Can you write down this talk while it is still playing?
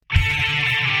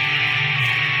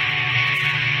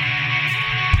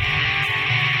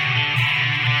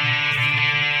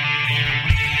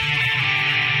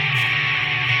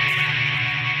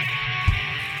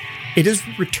It is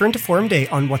Return to Form Day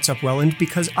on What's Up Welland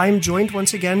because I'm joined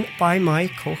once again by my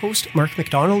co-host, Mark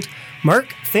McDonald.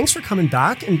 Mark, thanks for coming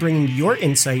back and bringing your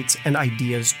insights and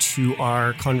ideas to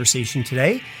our conversation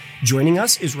today. Joining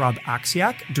us is Rob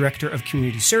Aksiak, Director of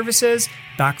Community Services,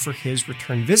 back for his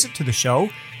return visit to the show.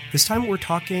 This time we're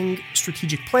talking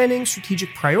strategic planning,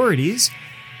 strategic priorities.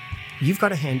 You've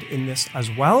got a hand in this as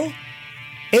well.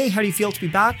 A, how do you feel to be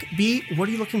back? B, what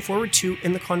are you looking forward to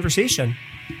in the conversation?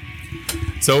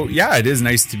 So, yeah, it is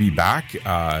nice to be back.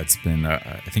 It's been,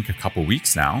 I think, a couple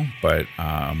weeks now, but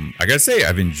I got to say,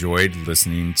 I've enjoyed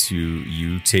listening to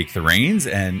you take the reins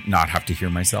and not have to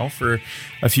hear myself for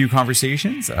a few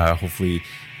conversations. Hopefully,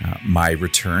 my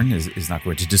return is not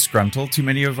going to disgruntle too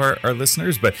many of our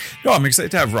listeners. But no, I'm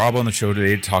excited to have Rob on the show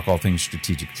today to talk all things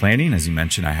strategic planning. As you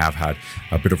mentioned, I have had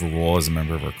a bit of a role as a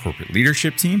member of our corporate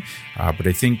leadership team. But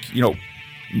I think,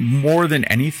 more than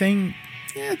anything,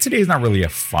 today is not really a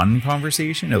fun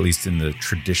conversation, at least in the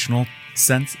traditional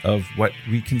sense of what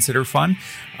we consider fun.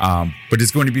 But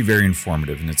it's going to be very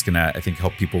informative, and it's going to, I think,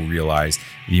 help people realize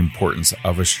the importance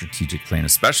of a strategic plan,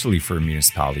 especially for a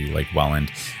municipality like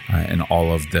Welland, and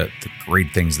all of the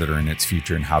great things that are in its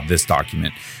future and how this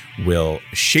document will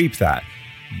shape that.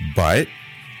 But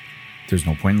there's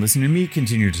no point in listening to me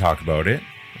continue to talk about it.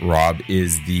 Rob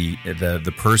is the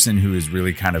person who is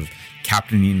really kind of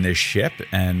captaining this ship,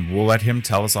 and we'll let him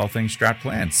tell us all things strat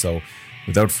plan. So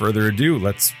without further ado,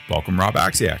 let's welcome Rob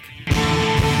Aksiak.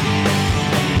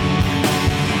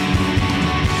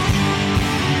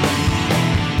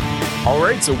 All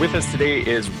right, so with us today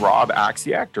is Rob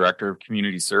Aksiak, Director of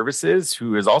Community Services,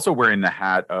 who is also wearing the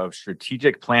hat of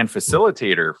Strategic Plan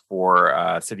Facilitator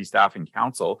for City Staff and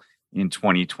Council in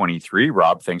 2023.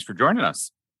 Rob, thanks for joining us.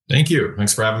 Thank you.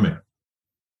 Thanks for having me.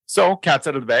 So, cat's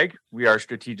out of the bag. We are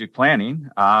strategic planning.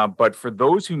 But for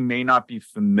those who may not be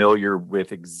familiar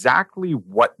with exactly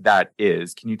what that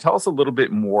is, can you tell us a little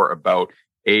bit more about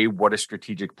what a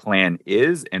strategic plan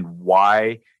is and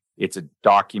why it's a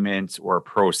document or a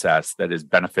process that is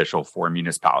beneficial for a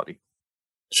municipality?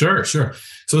 Sure.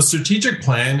 So a strategic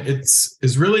plan,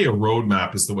 is really a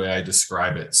roadmap is the way I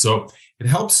describe it. So it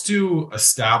helps to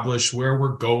establish where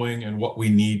we're going and what we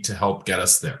need to help get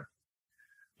us there.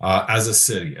 As a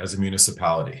city, as a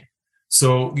municipality.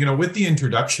 So, with the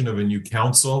introduction of a new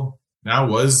council, now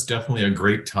was definitely a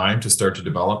great time to start to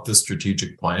develop this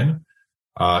strategic plan.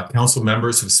 Council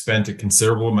members have spent a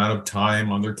considerable amount of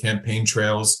time on their campaign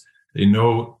trails. They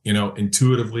know,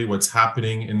 intuitively what's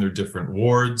happening in their different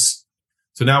wards.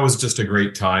 So now is just a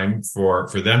great time for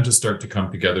them to start to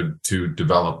come together to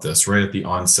develop this right at the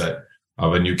onset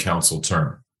of a new council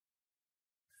term.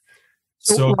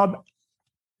 So Rob,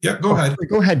 yeah, go ahead.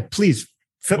 Go ahead, please.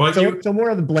 Fill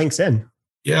more of the blanks in.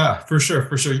 Yeah, for sure.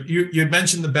 You had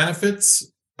mentioned the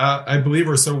benefits, I believe,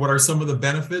 or so what are some of the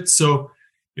benefits? So,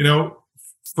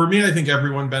 for me, I think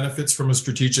everyone benefits from a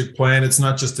strategic plan. It's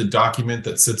not just a document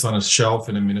that sits on a shelf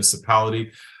in a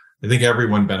municipality. I think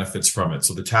everyone benefits from it.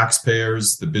 So the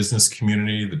taxpayers, the business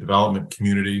community, the development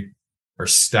community, our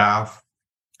staff,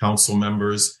 council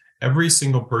members, every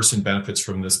single person benefits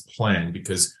from this plan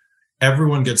because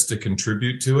everyone gets to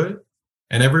contribute to it,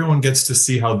 and everyone gets to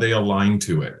see how they align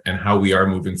to it and how we are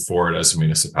moving forward as a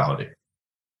municipality.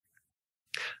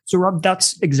 So, Rob,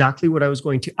 that's exactly what I was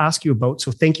going to ask you about.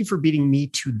 So thank you for beating me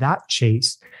to that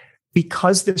chase.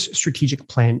 Because this strategic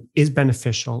plan is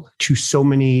beneficial to so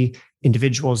many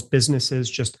individuals, businesses,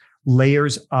 just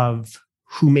layers of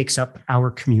who makes up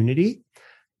our community,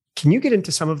 can you get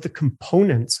into some of the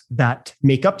components that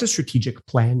make up the strategic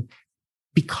plan?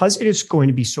 Because it is going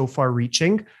to be so far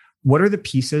reaching, what are the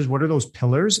pieces, what are those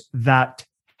pillars that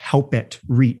help it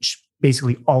reach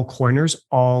basically all corners,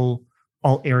 all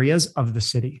areas of the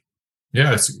city?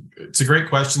 Yeah, it's a great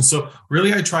question. So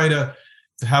really, I try to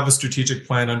have a strategic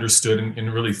plan understood in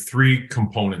really three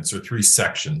components or three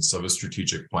sections of a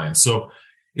strategic plan. So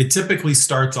it typically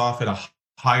starts off at a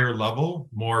higher level,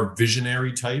 more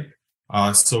visionary type.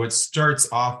 So it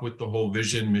starts off with the whole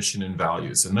vision, mission, and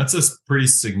values. And that's a pretty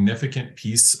significant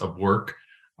piece of work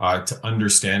to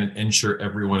understand and ensure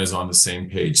everyone is on the same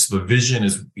page. So the vision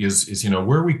is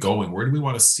where are we going? Where do we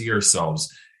want to see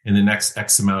ourselves in the next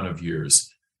X amount of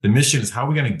years? The mission is how are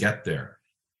we going to get there?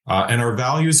 And our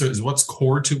values is what's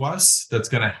core to us that's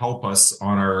going to help us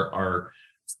on our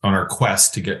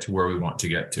quest to get to where we want to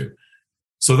get to.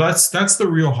 So that's the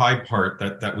real high part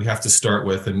that we have to start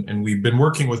with, and we've been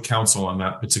working with council on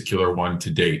that particular one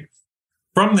to date.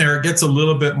 From there, it gets a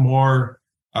little bit more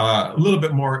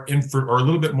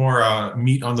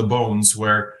meat on the bones,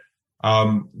 where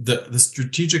the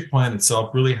strategic plan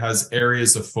itself really has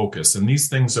areas of focus, and these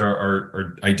things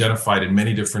are identified in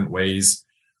many different ways.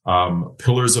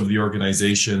 pillars of the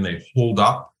organization. They hold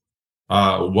up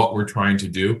what we're trying to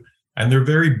do. And they're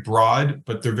very broad,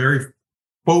 but they're very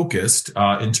focused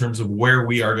in terms of where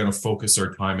we are going to focus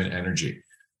our time and energy.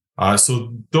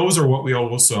 So those are what we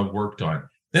also have worked on.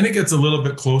 Then it gets a little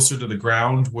bit closer to the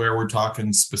ground where we're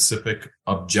talking specific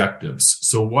objectives.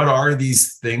 So what are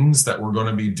these things that we're going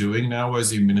to be doing now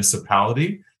as a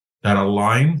municipality that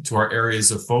align to our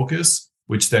areas of focus,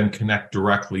 which then connect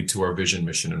directly to our vision,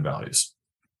 mission, and values?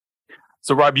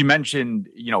 So Rob, you mentioned,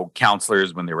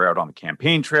 councillors, when they were out on the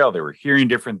campaign trail, they were hearing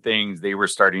different things. They were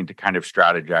starting to kind of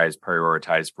strategize,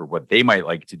 prioritize for what they might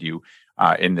like to do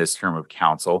in this term of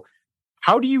council.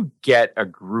 How do you get a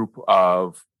group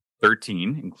of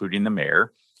 13, including the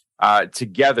mayor,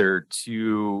 together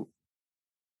to,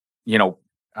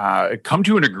 come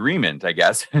to an agreement, I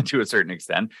guess, to a certain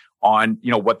extent on,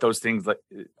 what those things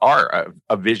are,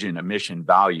 a vision, a mission,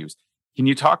 values? Can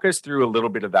you talk us through a little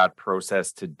bit of that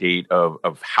process to date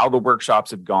of how the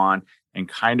workshops have gone and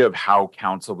kind of how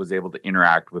council was able to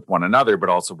interact with one another, but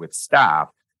also with staff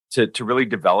to really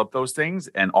develop those things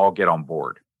and all get on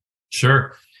board?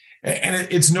 Sure. And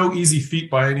it's no easy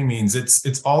feat by any means.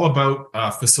 It's all about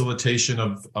facilitation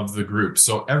of the group.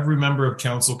 So every member of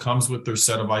council comes with their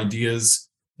set of ideas,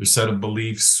 their set of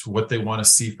beliefs, what they want to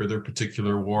see for their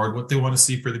particular ward, what they want to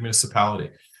see for the municipality.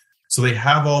 So they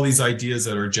have all these ideas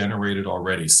that are generated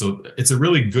already. So it's a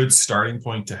really good starting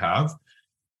point to have.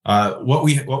 What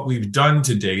we've done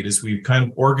to date is we've kind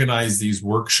of organized these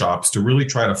workshops to really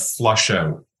try to flush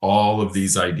out all of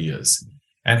these ideas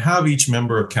and have each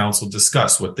member of council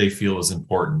discuss what they feel is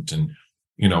important and,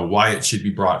 why it should be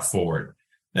brought forward.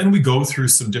 Then we go through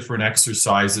some different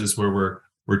exercises where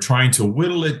we're trying to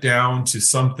whittle it down to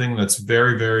something that's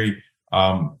very, very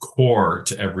core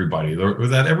to everybody, or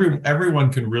that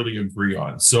everyone can really agree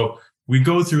on. So we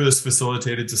go through this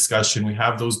facilitated discussion. We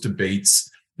have those debates.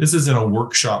 This is in a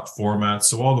workshop format,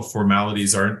 so all the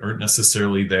formalities aren't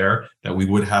necessarily there that we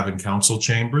would have in council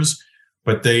chambers,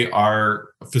 but they are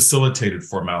facilitated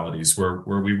formalities where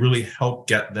we really help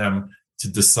get them to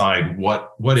decide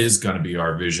what is going to be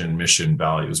our vision, mission,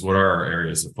 values, what are our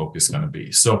areas of focus going to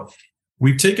be. So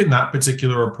we've taken that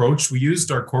particular approach. We used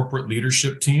our corporate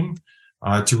leadership team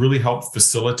to really help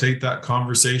facilitate that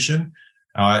conversation,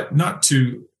 not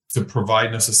to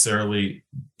provide necessarily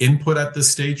input at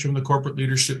this stage from the corporate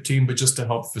leadership team, but just to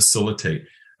help facilitate.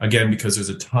 Again, because there's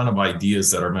a ton of ideas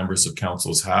that our members of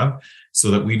councils have, so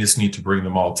that we just need to bring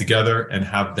them all together and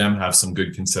have them have some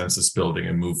good consensus building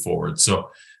and move forward.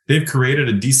 So they've created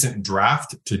a decent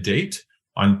draft to date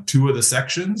on 2 of the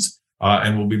sections,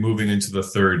 and we'll be moving into the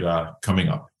 3rd coming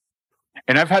up.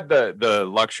 And I've had the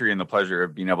luxury and the pleasure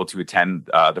of being able to attend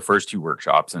the first 2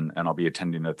 workshops, and I'll be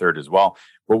attending the 3rd as well.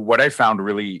 But what I found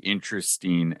really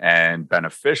interesting and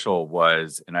beneficial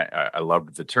was, and I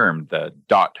loved the term, the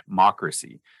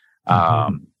dot-mocracy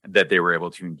that they were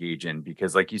able to engage in,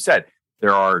 because like you said,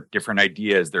 there are different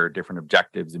ideas, there are different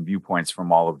objectives and viewpoints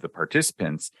from all of the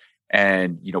participants.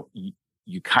 And,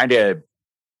 you kind of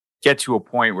get to a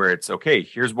point where it's, okay,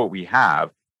 here's what we have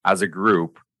as a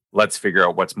group. Let's figure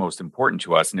out what's most important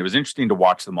to us. And it was interesting to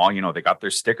watch them all. They got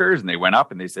their stickers and they went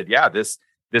up and they said, yeah, this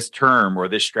term or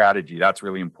this strategy, that's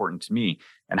really important to me,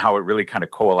 and how it really kind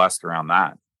of coalesced around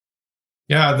that.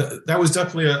 Yeah, that was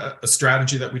definitely a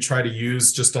strategy that we try to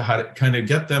use just to kind of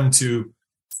get them to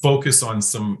focus on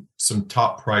some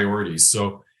top priorities.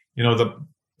 So,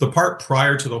 the part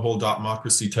prior to the whole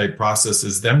dot-mocracy type process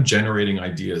is them generating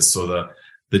ideas. So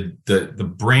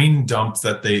the brain dump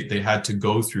that they had to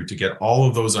go through to get all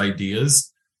of those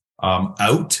ideas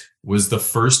out was the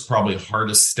first, probably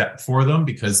hardest step for them,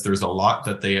 because there's a lot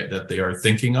that they are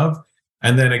thinking of.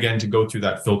 And then again, to go through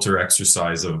that filter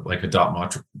exercise of like a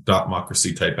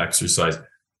dot-mocracy type exercise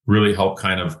really help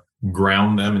kind of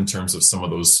ground them in terms of some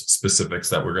of those specifics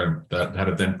that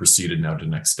have then proceeded now to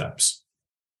next steps.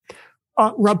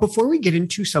 Rob, before we get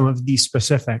into some of these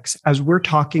specifics, as we're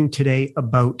talking today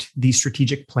about the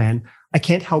strategic plan, I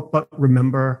can't help but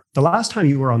remember the last time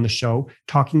you were on the show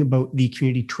talking about the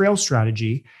community trail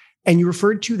strategy, and you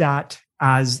referred to that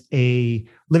as a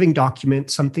living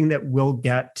document, something that will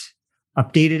get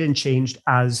updated and changed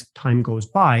as time goes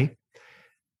by.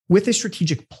 With a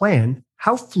strategic plan,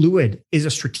 how fluid is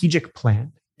a strategic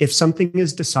plan? If something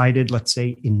is decided, let's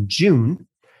say in June,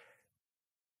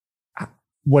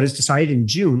 what is decided in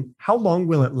June, how long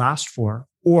will it last for?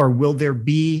 Or will there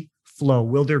be flow?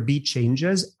 Will there be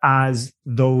changes as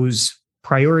those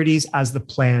priorities, as the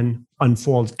plan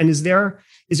unfolds? And is there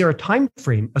a time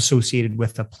frame associated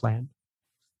with the plan?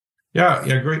 Yeah,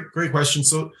 great question.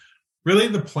 So really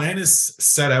the plan is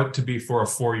set out to be for a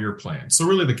 4-year plan. So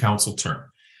really the council term.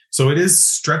 So it is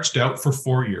stretched out for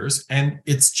 4 years, and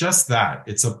it's just that.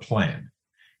 It's a plan.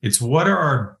 It's what are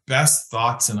our best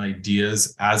thoughts and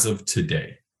ideas as of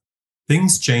today.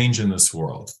 Things change in this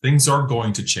world. Things are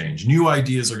going to change. New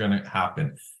ideas are going to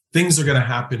happen. Things are going to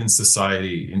happen in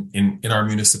society, in our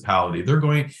municipality. They're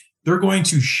going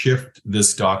to shift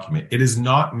this document. It is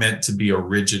not meant to be a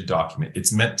rigid document.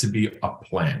 It's meant to be a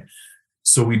plan.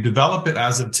 So we develop it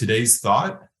as of today's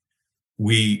thought.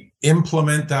 We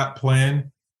implement that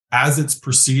plan as it's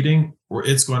proceeding, or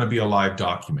it's going to be a live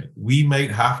document. We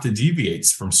might have to deviate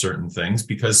from certain things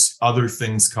because other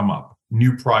things come up,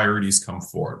 new priorities come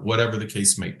forward, whatever the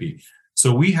case might be.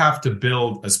 So we have to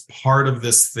build, as part of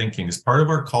this thinking, as part of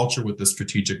our culture with the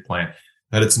strategic plan,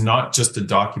 that it's not just a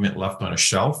document left on a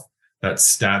shelf that's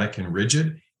static and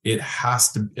rigid. It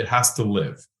has to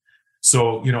live.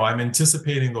 So, I'm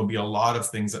anticipating there'll be a lot of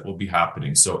things that will be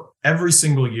happening. So every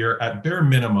single year, at bare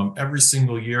minimum, every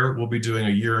single year, we'll be doing a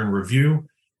year in review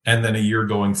and then a year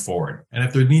going forward. And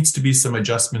if there needs to be some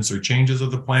adjustments or changes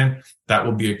of the plan, that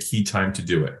will be a key time to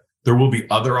do it. There will be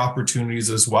other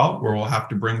opportunities as well where we'll have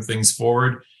to bring things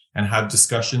forward and have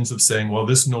discussions of saying, well,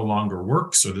 this no longer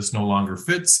works or this no longer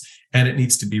fits and it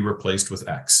needs to be replaced with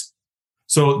X.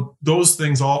 So those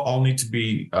things all need to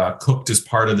be cooked as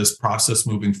part of this process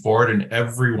moving forward. And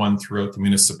everyone throughout the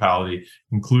municipality,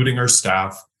 including our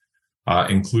staff,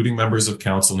 including members of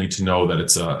council, need to know that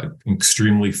it's an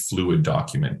extremely fluid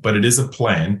document. But it is a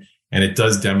plan, and it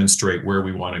does demonstrate where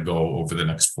we want to go over the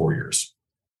next 4 years.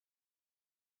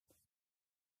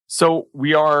 So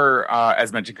we are,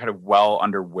 as mentioned, kind of well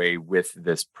underway with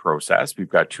this process. We've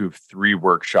got 2 of 3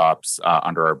 workshops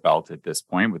under our belt at this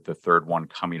point, with the third one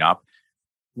coming up.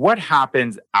 What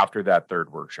happens after that third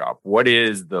workshop? What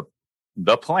is the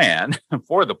plan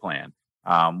for the plan?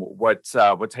 What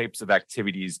types of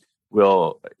activities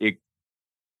will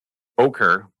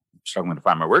occur? I'm struggling to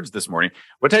find my words this morning.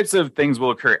 What types of things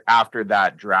will occur after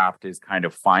that draft is kind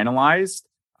of finalized,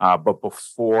 but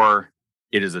before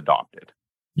it is adopted?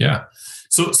 Yeah.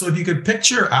 So if you could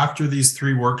picture, after these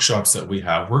 3 workshops that we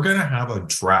have, we're going to have a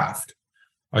draft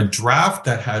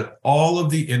that had all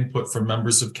of the input from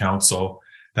members of council,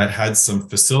 that had some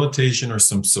facilitation or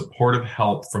some supportive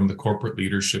help from the corporate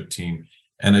leadership team,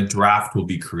 and a draft will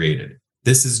be created.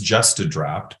 This is just a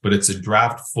draft, but it's a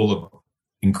draft full of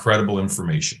incredible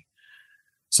information.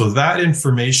 So that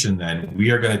information, then,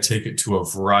 we are going to take it to a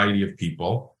variety of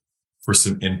people for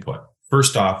some input.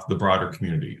 First off, the broader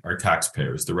community, our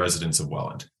taxpayers, the residents of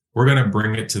Welland. We're going to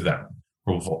bring it to them.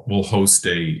 We'll host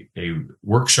a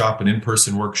workshop, an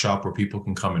in-person workshop where people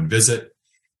can come and visit.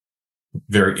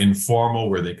 Very informal,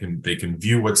 where they can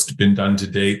view what's been done to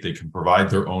date. They can provide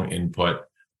their own input.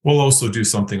 We'll also do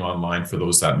something online for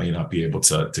those that may not be able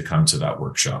to come to that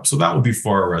workshop. So that will be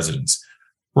for our residents.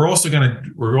 We're also going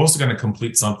to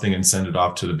complete something and send it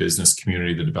off to the business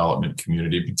community, the development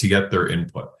community, to get their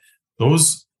input.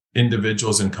 Those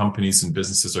individuals and companies and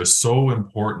businesses are so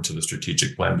important to the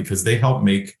strategic plan because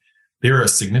they're a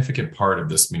significant part of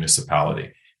this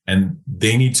municipality. And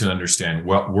they need to understand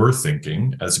what we're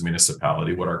thinking as a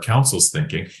municipality, what our council's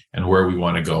thinking, and where we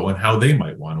want to go and how they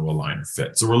might want to align or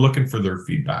fit. So we're looking for their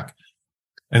feedback.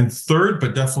 And third,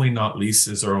 but definitely not least,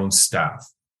 is our own staff.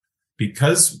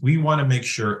 Because we want to make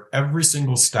sure every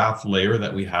single staff layer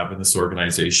that we have in this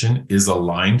organization is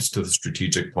aligned to the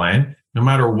strategic plan. No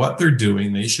matter what they're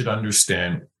doing, they should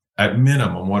understand at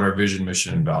minimum what our vision,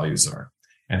 mission, and values are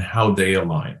and how they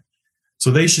align. So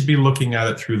they should be looking at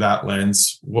it through that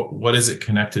lens. What is it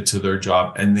connected to their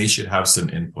job? And they should have some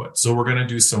input. So we're going to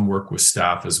do some work with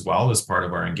staff as well as part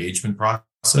of our engagement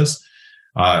process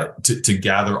to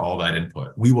gather all that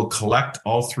input. We will collect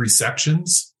all 3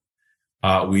 sections.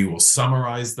 We will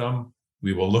summarize them.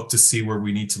 We will look to see where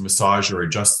we need to massage or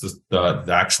adjust the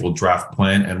actual draft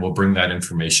plan, and we'll bring that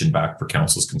information back for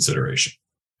council's consideration.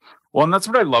 Well, and that's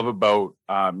what I love about,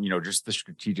 just the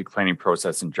strategic planning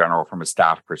process in general from a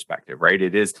staff perspective, right?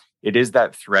 It is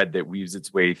that thread that weaves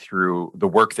its way through the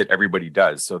work that everybody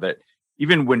does, so that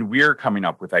even when we're coming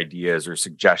up with ideas or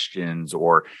suggestions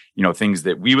or, things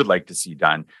that we would like to see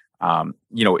done,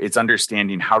 it's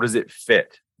understanding how does it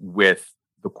fit with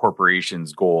the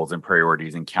corporation's goals and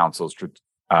priorities and council's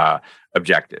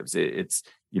objectives.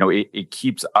 It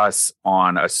keeps us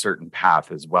on a certain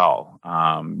path as well,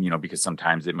 because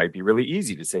sometimes it might be really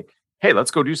easy to say, hey,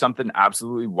 let's go do something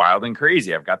absolutely wild and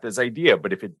crazy. I've got this idea,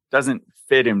 but if it doesn't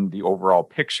fit in the overall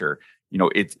picture,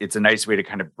 it's a nice way to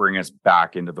kind of bring us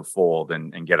back into the fold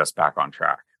and get us back on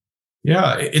track.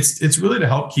 Yeah, it's really to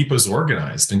help keep us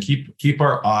organized and keep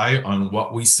our eye on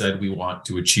what we said we want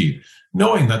to achieve,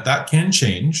 knowing that can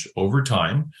change over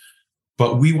time,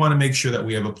 but we want to make sure that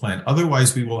we have a plan.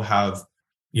 Otherwise, we will have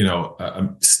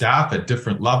staff at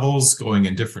different levels going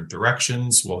in different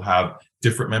directions. We'll have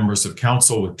different members of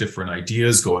council with different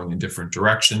ideas going in different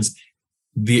directions.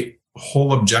 The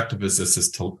whole objective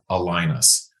is to align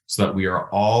us so that we are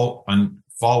all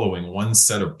following one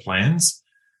set of plans,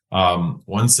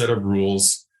 one set of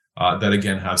rules that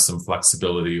again have some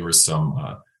flexibility or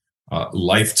some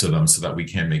life to them so that we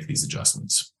can make these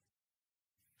adjustments.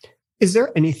 Is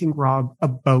there anything, Rob,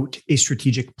 about a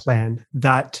strategic plan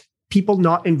that people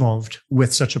not involved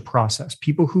with such a process,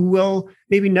 people who will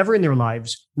maybe never in their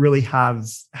lives really have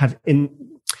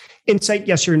insight?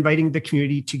 Yes, you're inviting the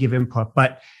community to give input,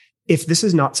 but if this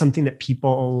is not something that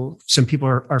some people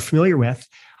are familiar with,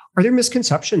 are there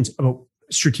misconceptions about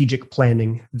strategic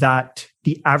planning that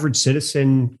the average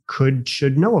citizen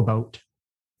should know about?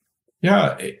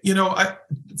 Yeah,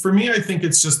 for me, I think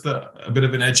it's just a bit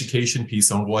of an education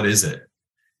piece on what is it.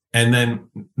 And then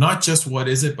not just what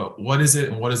is it, but what is it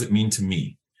and what does it mean to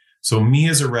me? So me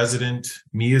as a resident,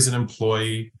 me as an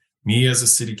employee, me as a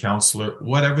city councillor,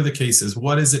 whatever the case is,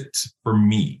 what is it for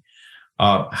me?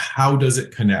 How does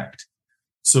it connect?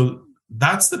 So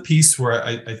that's the piece where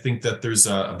I think that there's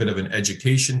a bit of an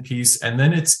education piece, and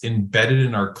then it's embedded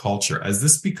in our culture. As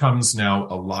this becomes now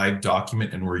a live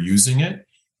document and we're using it,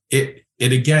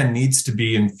 it again needs to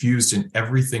be infused in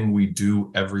everything we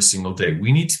do every single day.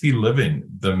 We need to be living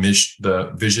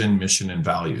the vision, mission, and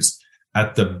values.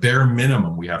 At the bare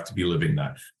minimum, we have to be living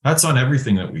that. That's on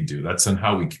everything that we do. That's on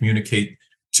how we communicate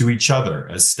to each other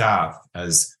as staff,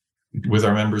 as with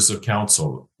our members of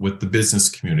council, with the business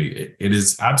community. It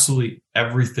is absolutely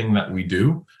everything that we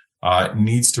do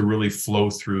needs to really flow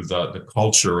through the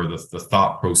culture or the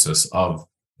thought process of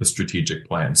the strategic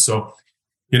plan. So,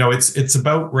 it's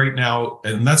about right now,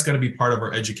 and that's got to be part of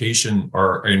our education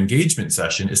or our engagement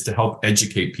session, is to help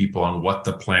educate people on what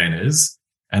the plan is,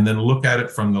 and then look at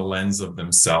it from the lens of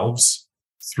themselves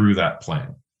through that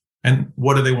plan. And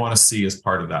what do they want to see as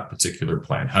part of that particular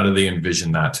plan? How do they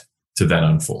envision that to then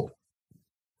unfold?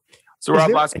 So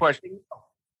Rob, last question.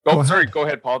 Go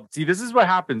ahead, Paul. See, this is what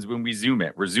happens when we Zoom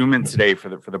it. We're Zooming today for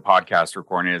the podcast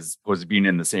recording as opposed to being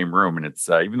in the same room. And it's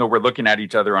even though we're looking at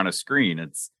each other on a screen,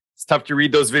 it's tough to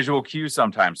read those visual cues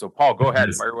sometimes. So Paul, go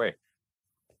ahead, fire away.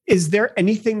 Is there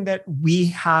anything that we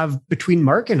have between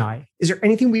Mark and I? Is there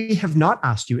anything we have not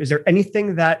asked you? Is there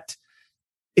anything that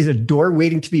is a door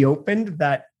waiting to be opened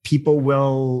that people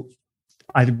will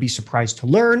either be surprised to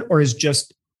learn, or is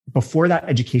just before that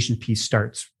education piece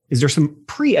starts? Is there some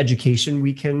pre-education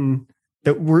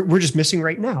that we're just missing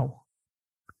right now?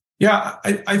 Yeah,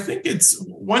 I think it's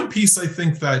one piece I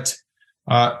think that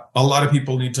a lot of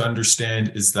people need to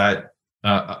understand is that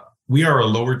we are a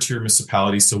lower tier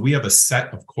municipality. So we have a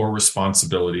set of core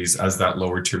responsibilities as that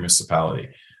lower tier municipality.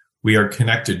 We are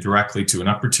connected directly to an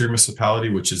upper tier municipality,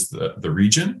 which is the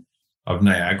region of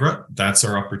Niagara. That's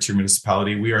our upper tier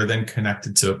municipality. We are then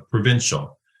connected to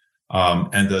provincial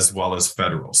and as well as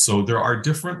federal. So there are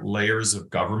different layers of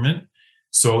government.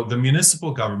 So the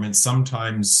municipal government,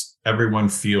 sometimes everyone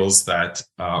feels that,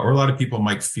 or a lot of people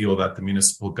might feel that the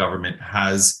municipal government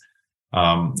has,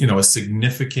 a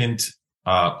significant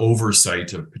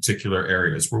oversight of particular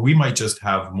areas where we might just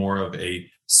have more of a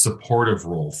supportive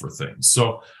role for things.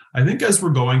 So I think as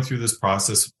we're going through this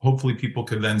process, hopefully people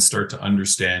can then start to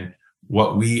understand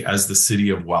what we as the city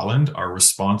of Welland are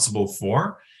responsible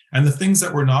for, and the things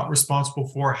that we're not responsible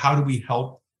for, how do we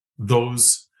help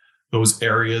those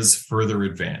areas further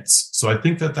advance? So I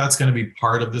think that that's going to be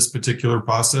part of this particular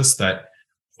process, that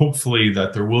hopefully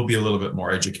that there will be a little bit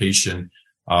more education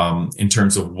in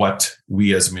terms of what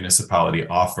we as a municipality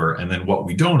offer, and then what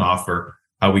we don't offer,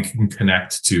 how we can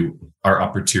connect to our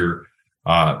upper tier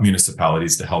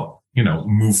municipalities to help,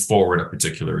 move forward a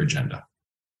particular agenda.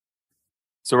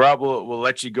 So Rob, we'll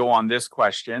let you go on this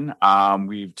question.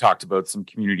 We've talked about some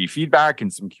community feedback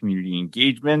and some community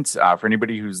engagement. For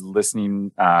anybody who's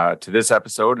listening to this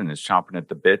episode and is chomping at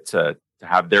the bit to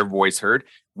have their voice heard,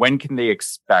 when can they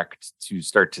expect to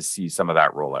start to see some of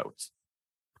that roll out?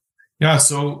 Yeah,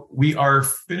 so we are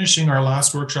finishing our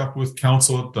last workshop with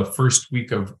council the first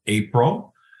week of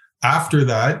April. After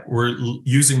that, we're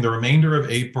using the remainder of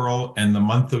April and the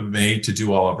month of May to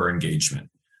do all of our engagement.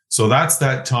 So that's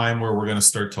that time where we're going to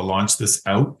start to launch this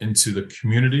out into the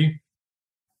community.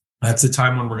 That's the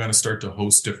time when we're going to start to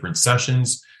host different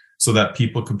sessions so that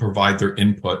people can provide their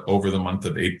input over the month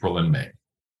of April and May.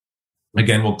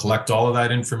 Again, we'll collect all of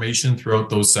that information throughout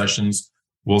those sessions.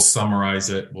 We'll summarize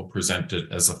it. We'll present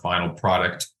it as a final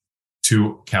product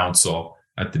to council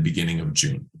at the beginning of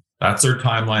June. That's our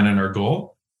timeline and our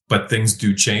goal, but things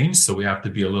do change. So we have to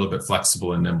be a little bit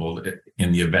flexible and nimble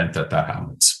in the event that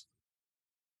happens.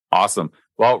 Awesome.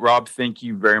 Well, Rob, thank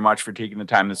you very much for taking the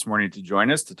time this morning to join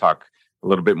us to talk a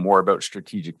little bit more about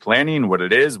strategic planning, what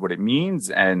it is, what it means,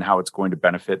 and how it's going to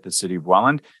benefit the city of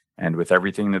Welland. And with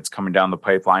everything that's coming down the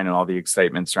pipeline and all the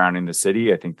excitement surrounding the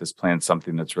city, I think this plan is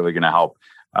something that's really going to help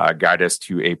guide us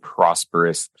to a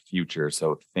prosperous future.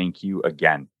 So thank you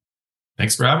again.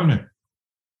 Thanks for having me.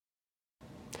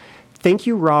 Thank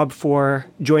you, Rob, for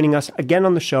joining us again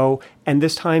on the show, and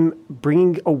this time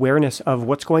bringing awareness of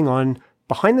what's going on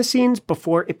behind the scenes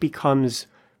before it becomes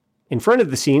in front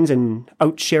of the scenes and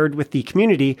outshared with the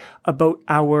community about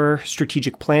our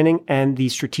strategic planning and the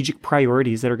strategic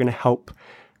priorities that are going to help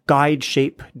guide,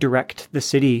 shape, direct the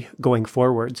city going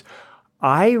forwards.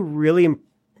 I really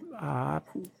I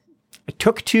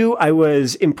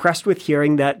was impressed with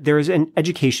hearing that there's an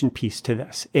education piece to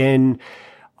this in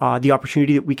the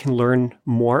opportunity that we can learn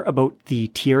more about the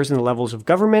tiers and the levels of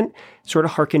government, sort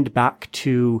of harkened back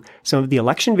to some of the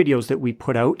election videos that we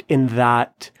put out in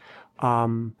that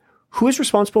who is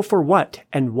responsible for what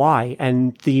and why.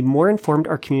 And the more informed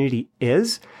our community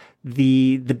is,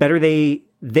 the better they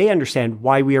understand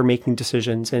why we are making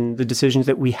decisions and the decisions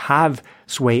that we have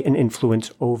sway and influence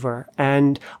over.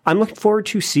 And I'm looking forward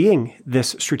to seeing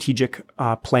this strategic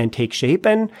plan take shape.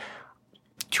 And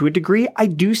to a degree, I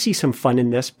do see some fun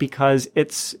in this because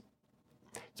it's,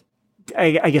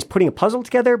 I guess, putting a puzzle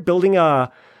together, building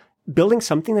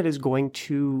something that is going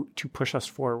to push us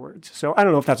forwards. So I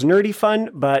don't know if that's nerdy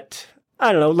fun, but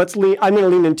I don't know. I'm going to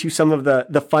lean into some of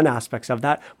the fun aspects of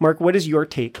that. Mark, what is your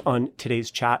take on today's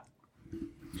chat?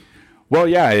 Well,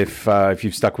 yeah, if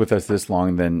you've stuck with us this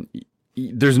long, then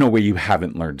there's no way you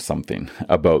haven't learned something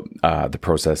about the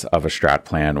process of a strat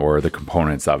plan or the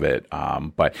components of it.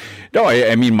 But no,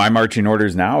 I mean, my marching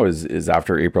orders now is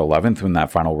after April 11th, when that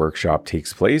final workshop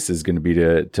takes place, is going to be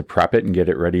to prep it and get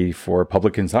it ready for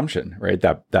public consumption, right?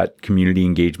 That community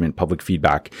engagement, public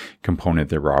feedback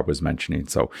component that Rob was mentioning.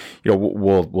 So,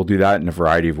 we'll do that in a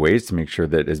variety of ways to make sure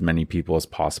that as many people as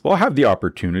possible have the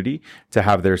opportunity to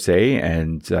have their say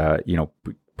and,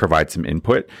 provide some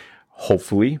input.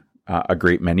 Hopefully, a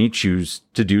great many choose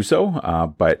to do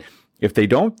so. But if they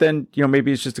don't, then,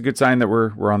 maybe it's just a good sign that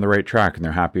we're on the right track and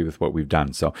they're happy with what we've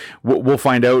done. So we'll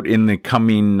find out in the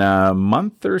coming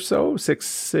month or so,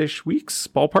 6-ish weeks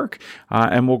ballpark,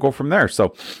 and we'll go from there.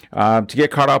 So to get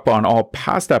caught up on all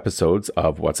past episodes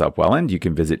of What's Up Welland, you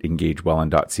can visit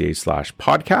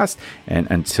engagewelland.ca/podcast. And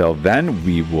until then,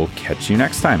 we will catch you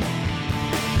next time.